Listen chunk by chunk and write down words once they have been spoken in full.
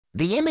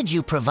The image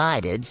you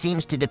provided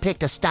seems to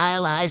depict a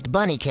stylized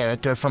bunny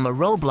character from a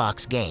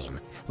Roblox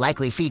game,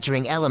 likely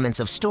featuring elements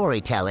of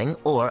storytelling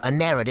or a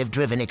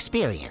narrative-driven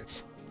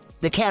experience.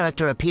 The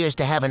character appears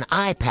to have an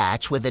eye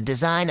patch with a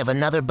design of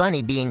another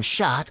bunny being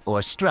shot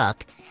or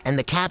struck, and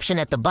the caption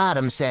at the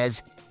bottom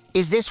says,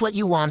 "Is this what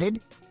you wanted?"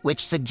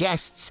 which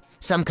suggests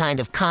some kind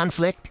of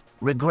conflict,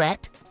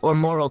 regret, or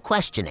moral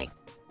questioning.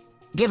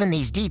 Given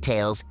these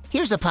details,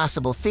 here's a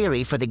possible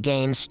theory for the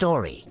game's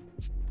story.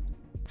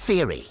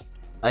 Theory: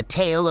 a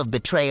tale of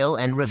betrayal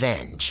and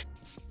revenge.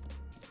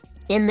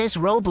 In this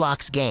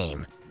Roblox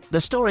game, the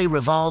story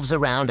revolves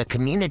around a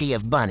community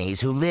of bunnies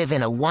who live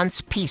in a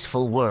once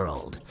peaceful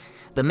world.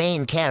 The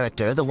main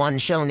character, the one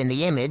shown in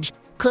the image,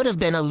 could have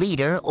been a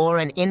leader or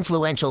an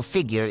influential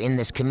figure in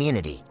this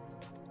community.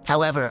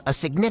 However, a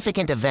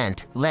significant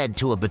event led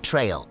to a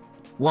betrayal,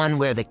 one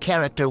where the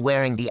character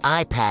wearing the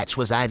eye patch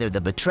was either the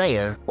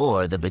betrayer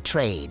or the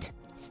betrayed.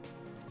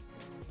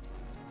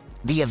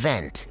 The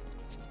event.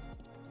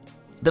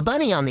 The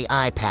bunny on the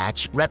eye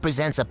patch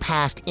represents a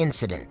past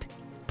incident,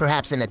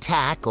 perhaps an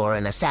attack or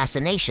an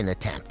assassination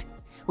attempt,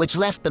 which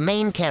left the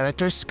main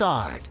character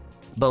scarred,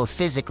 both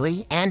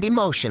physically and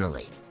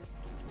emotionally.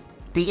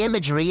 The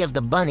imagery of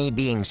the bunny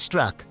being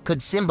struck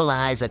could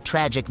symbolize a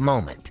tragic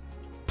moment,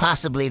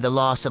 possibly the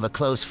loss of a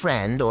close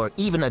friend or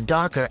even a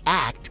darker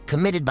act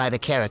committed by the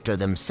character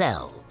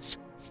themselves.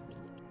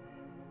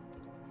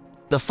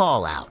 The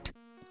fallout.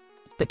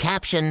 The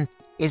caption,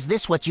 "Is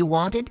this what you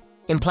wanted?"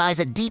 implies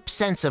a deep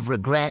sense of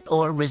regret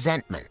or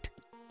resentment.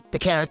 The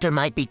character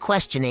might be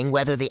questioning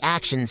whether the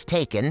actions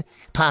taken,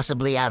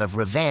 possibly out of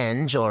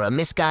revenge or a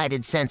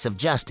misguided sense of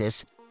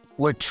justice,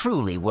 were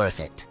truly worth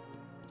it.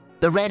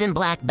 The red and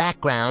black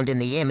background in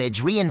the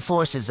image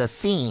reinforces a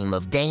theme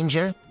of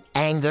danger,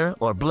 anger,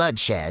 or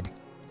bloodshed,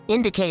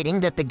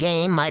 indicating that the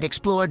game might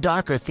explore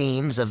darker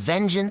themes of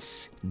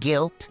vengeance,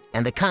 guilt,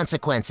 and the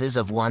consequences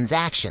of one's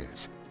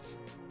actions.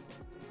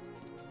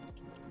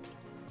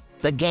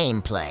 The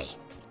gameplay.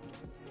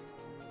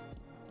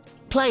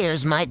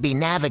 Players might be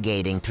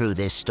navigating through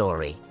this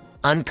story,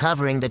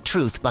 uncovering the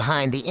truth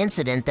behind the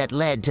incident that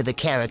led to the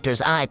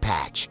character's eye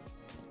patch.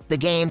 The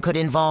game could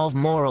involve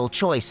moral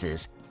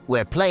choices,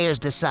 where players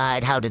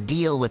decide how to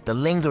deal with the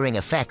lingering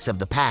effects of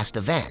the past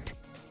event,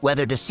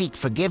 whether to seek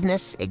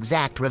forgiveness,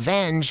 exact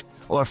revenge,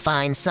 or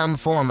find some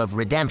form of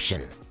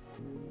redemption.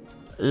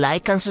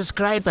 Like and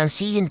subscribe and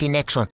see you in the next one.